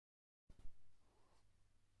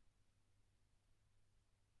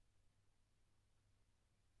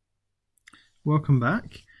Welcome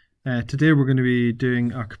back. Today we're going to be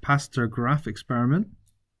doing a capacitor graph experiment.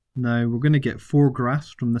 Now we're going to get 4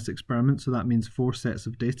 graphs from this experiment, so that means 4 sets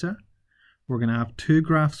of data. We're going to have 2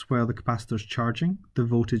 graphs while the capacitor is charging, the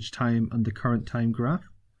voltage time and the current time graph.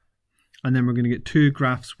 And then we're going to get 2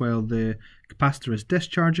 graphs while the capacitor is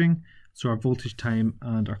discharging, so our voltage time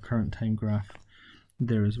and our current time graph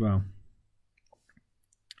there as well.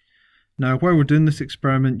 Now while we're doing this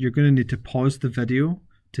experiment, you're going to need to pause the video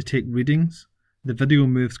to take readings. The video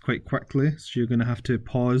moves quite quickly, so you're going to have to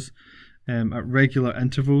pause at regular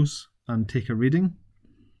intervals and take a reading.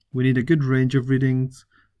 We need a good range of readings.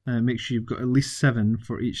 Make sure you've got at least 7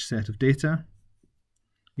 for each set of data.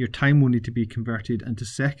 Your time will need to be converted into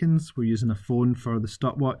seconds. We're using a phone for the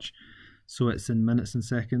stopwatch, so it's in minutes and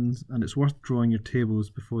seconds, and it's worth drawing your tables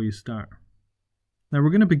before you start. Now we're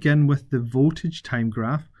going to begin with the voltage time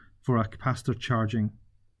graph for a capacitor charging.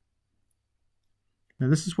 Now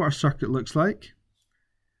this is what our circuit looks like.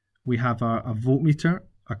 We have a voltmeter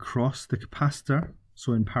across the capacitor,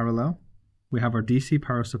 so in parallel. We have our DC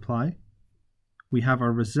power supply. We have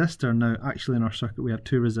our resistor. Now actually in our circuit we have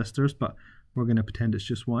 2 resistors, but we're going to pretend it's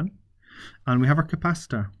just one. And we have our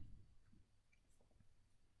capacitor.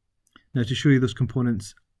 Now to show you those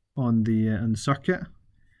components on the circuit,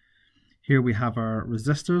 here we have our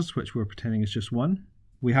resistors, which we're pretending is just one.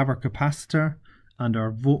 We have our capacitor and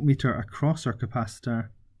our voltmeter across our capacitor.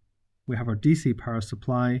 We have our DC power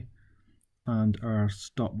supply and our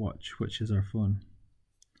stopwatch, which is our phone.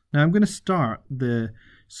 Now I'm going to start the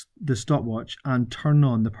stopwatch and turn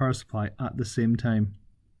on the power supply at the same time.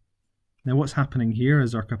 Now what's happening here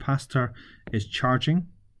is our capacitor is charging,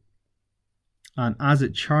 and as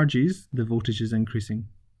it charges, the voltage is increasing.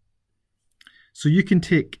 So you can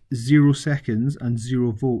take 0 seconds and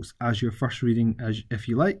 0 volts as your first reading if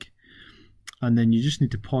you like, and then you just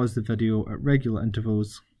need to pause the video at regular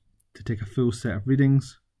intervals to take a full set of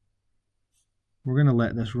readings. We're going to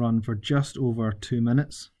let this run for just over 2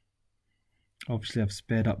 minutes. Obviously I've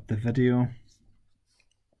sped up the video.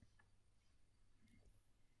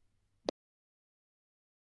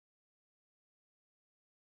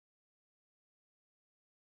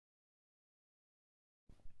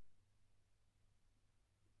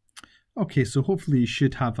 Okay, so hopefully you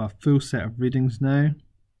should have a full set of readings now.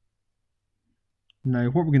 Now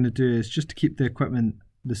what we're going to do is, just to keep the equipment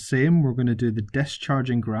the same, we're going to do the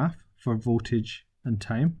discharging graph for voltage and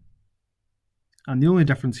time. And the only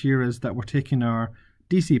difference here is that we're taking our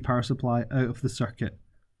DC power supply out of the circuit.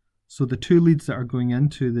 So the 2 leads that are going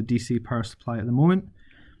into the DC power supply at the moment,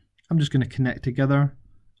 I'm just going to connect together,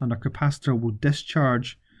 and our capacitor will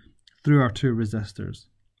discharge through our 2 resistors.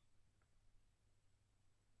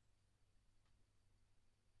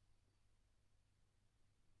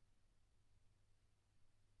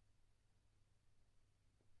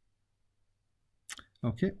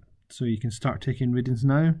 Okay, so you can start taking readings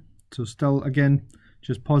now. So still, again,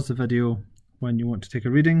 just pause the video when you want to take a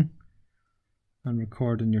reading and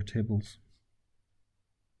record in your tables.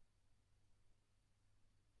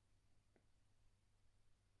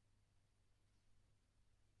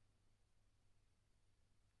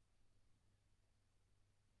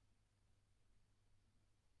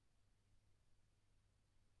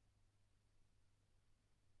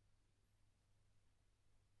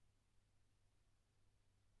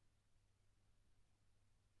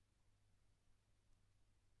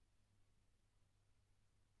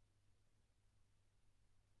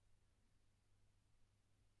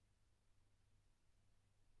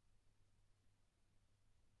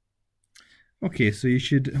 Okay, so you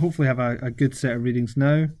should hopefully have a good set of readings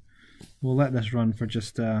now. We'll let this run for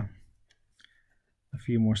just a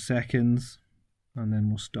few more seconds, and then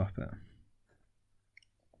we'll stop it.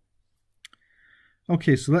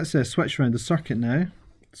 Okay, so let's switch around the circuit now.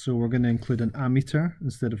 So we're going to include an ammeter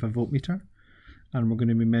instead of a voltmeter, and we're going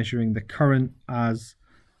to be measuring the current as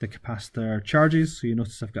the capacitor charges. So you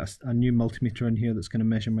notice I've got a new multimeter in here that's going to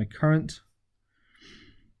measure my current.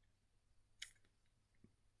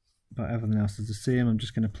 But everything else is the same. I'm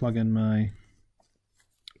just going to plug in my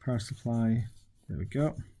power supply, there we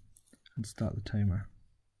go, and start the timer.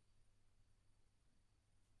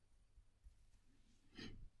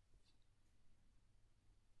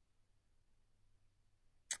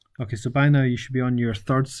 Okay, so by now you should be on your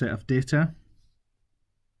 3rd set of data.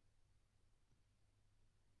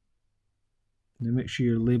 Now make sure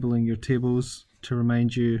you're labeling your tables to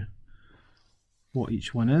remind you what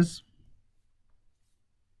each one is.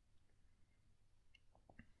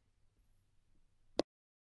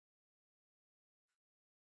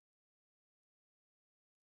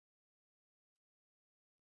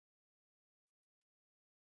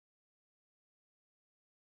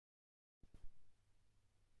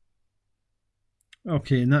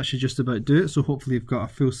 Okay, and that should just about do it. So hopefully you've got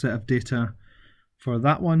a full set of data for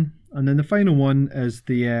that one. And then the final one is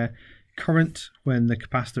the current when the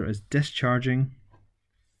capacitor is discharging.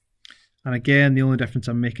 And again, the only difference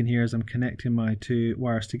I'm making here is I'm connecting my two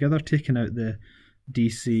wires together, taking out the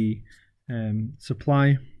DC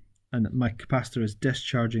supply, and my capacitor is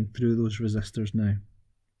discharging through those resistors now.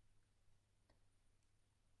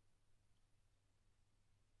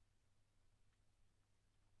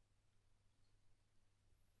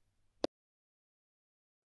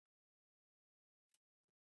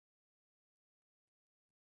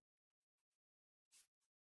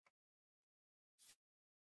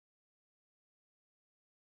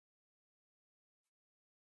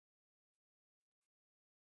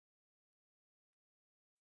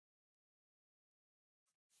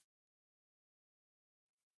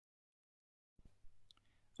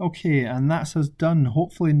 Okay, and that's us done.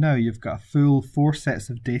 Hopefully now you've got a full 4 sets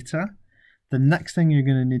of data. The next thing you're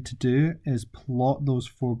going to need to do is plot those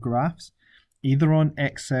 4 graphs, either on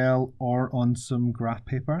Excel or on some graph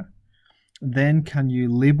paper. Then can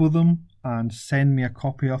you label them and send me a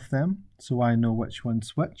copy of them so I know which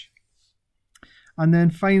one's which? And then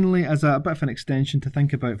finally, as a bit of an extension to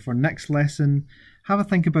think about for next lesson, have a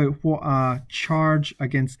think about what a charge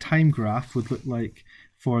against time graph would look like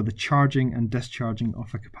for the charging and discharging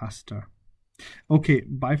of a capacitor. Okay,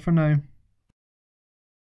 bye for now.